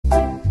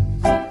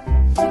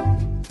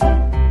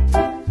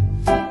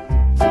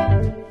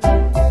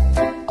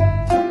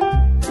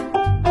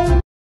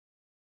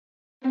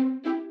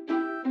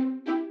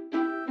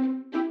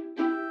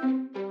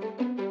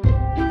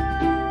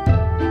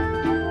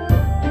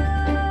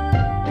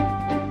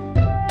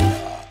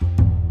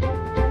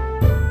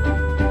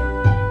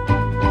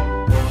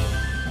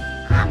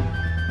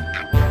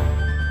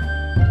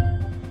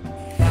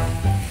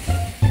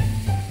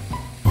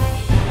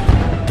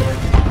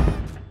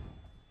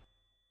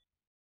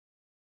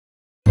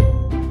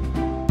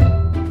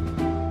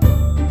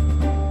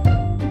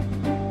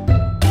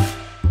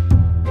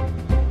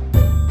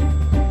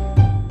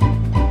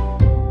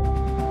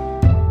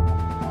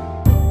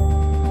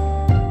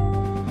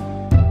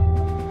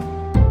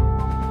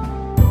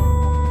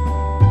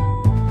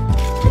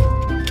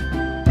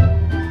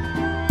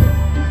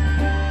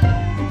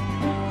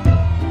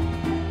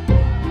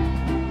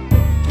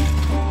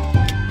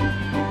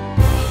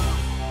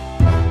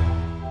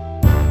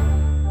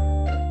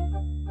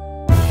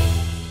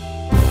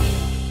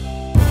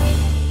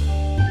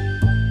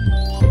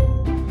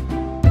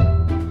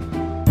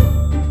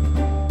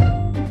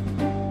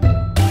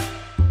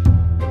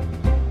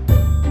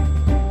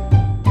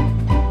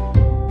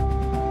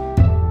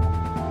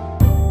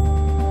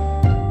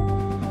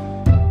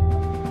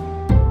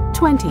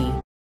20.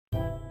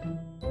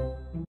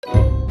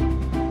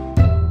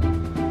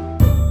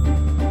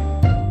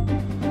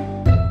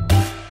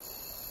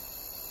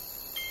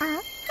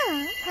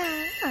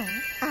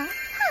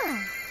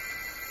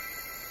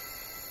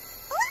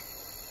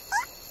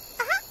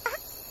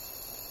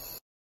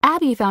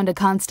 Abby found a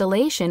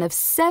constellation of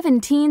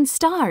 17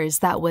 stars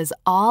that was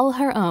all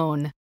her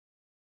own.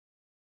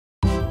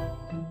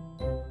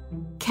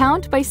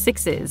 Count by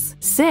sixes.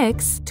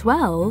 6,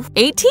 12,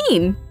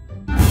 18.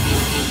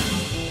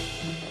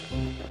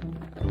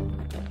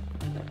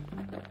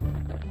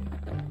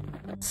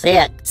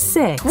 Six,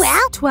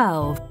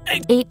 12,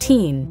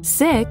 18.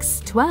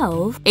 6,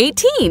 12,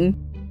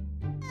 18.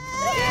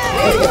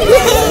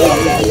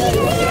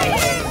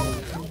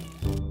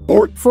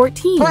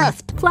 14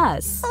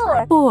 plus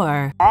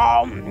 4.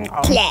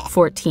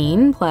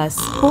 14 plus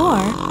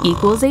 4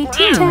 equals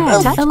 18.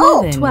 10,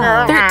 11,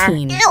 12,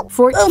 13,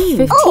 14,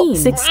 15,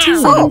 16,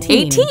 17,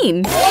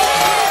 18.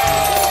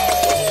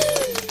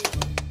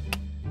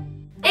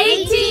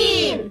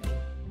 18!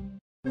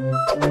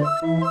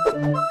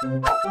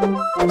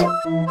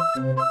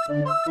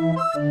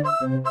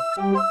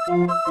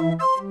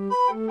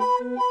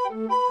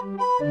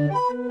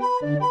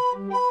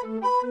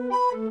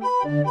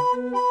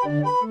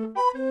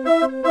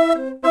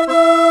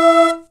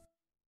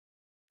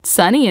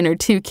 Sunny and her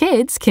 2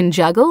 kids can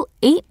juggle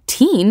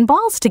 18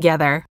 balls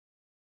together.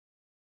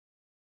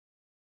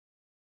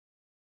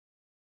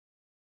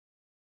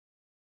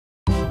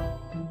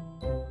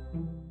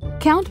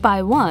 Count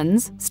by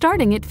ones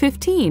starting at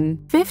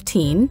 15.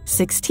 15,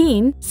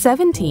 16,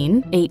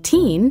 17,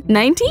 18,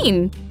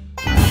 19.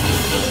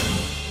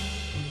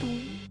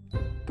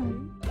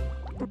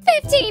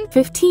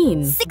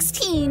 15,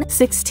 16,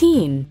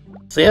 16,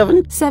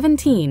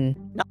 17,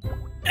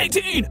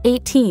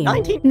 18,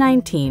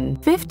 19,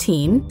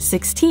 15,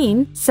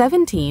 16,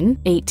 17,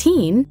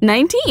 18,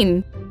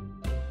 19.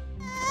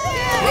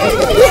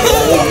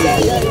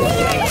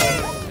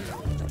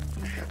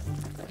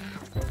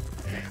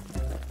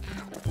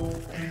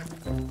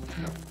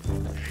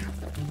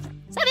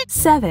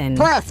 7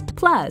 plus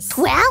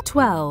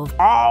 12.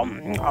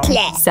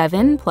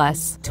 7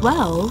 plus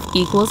 12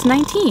 equals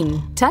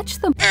 19. Touch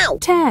them.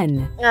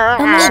 10,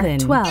 11,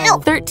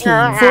 12,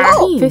 13,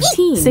 14,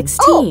 15,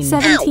 16,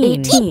 17,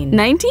 18,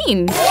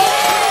 19.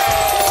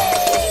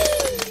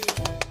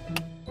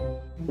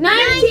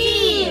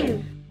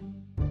 19!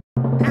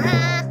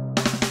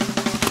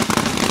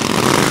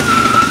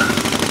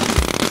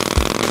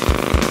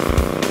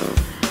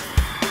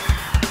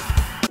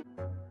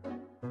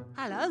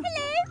 Hello?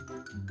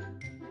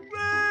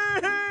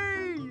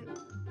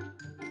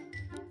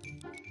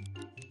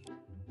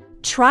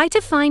 Try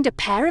to find a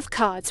pair of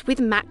cards with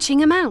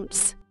matching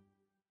amounts.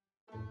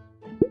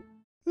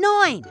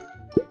 9.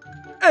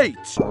 8.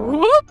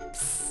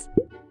 Whoops!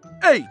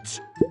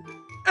 8.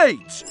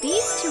 8.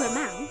 These 2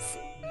 amounts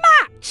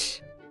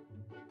match!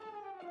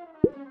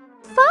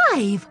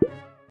 5.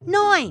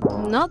 9.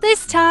 Not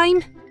this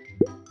time.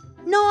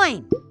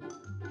 9.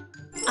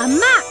 A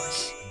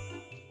match!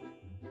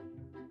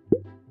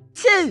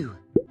 2.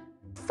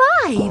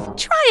 5.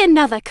 Try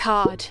another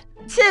card.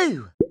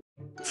 2.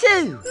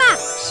 2.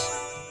 Match!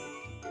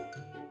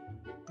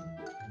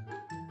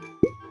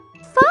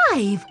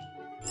 5.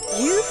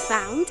 You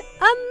found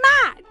a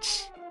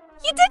match!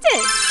 You did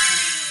it!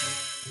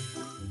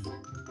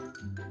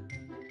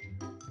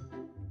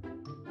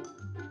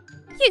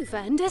 You've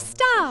earned a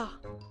star!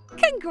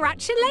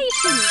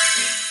 Congratulations!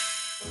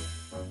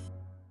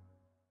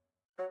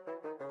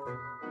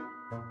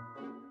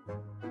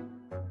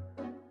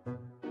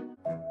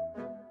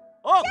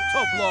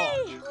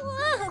 Octoblock.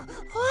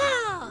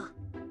 Wow.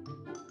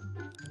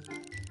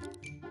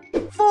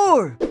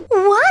 4.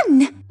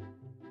 1.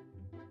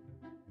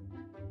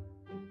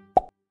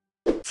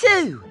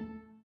 2.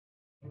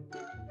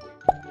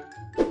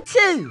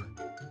 2.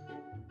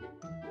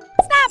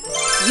 Snap!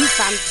 You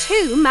found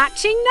 2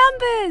 matching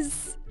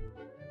numbers!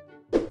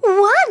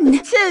 1.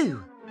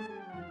 2.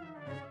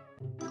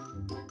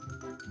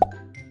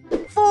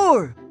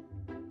 4.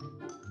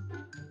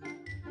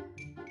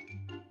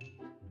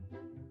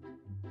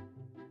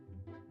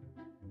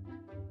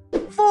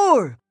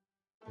 4.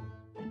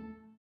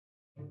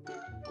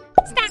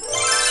 Snap!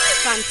 You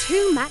found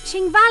 2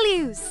 matching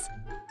values!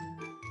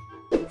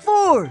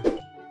 4.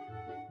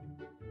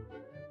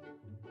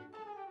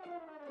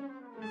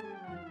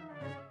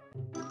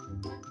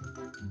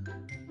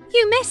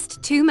 You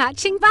missed 2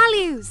 matching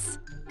values!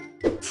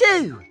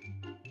 2.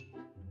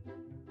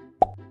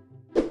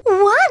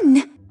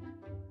 1.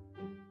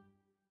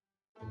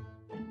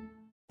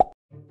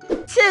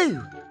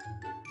 2.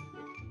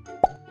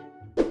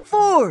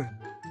 4.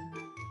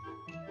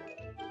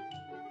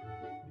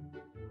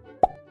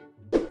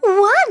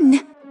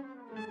 1.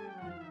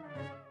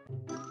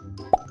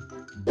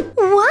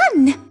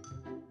 1.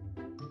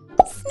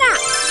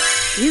 Snap!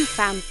 You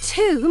found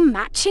 2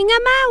 matching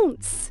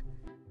amounts!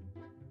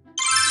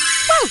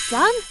 Well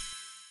done!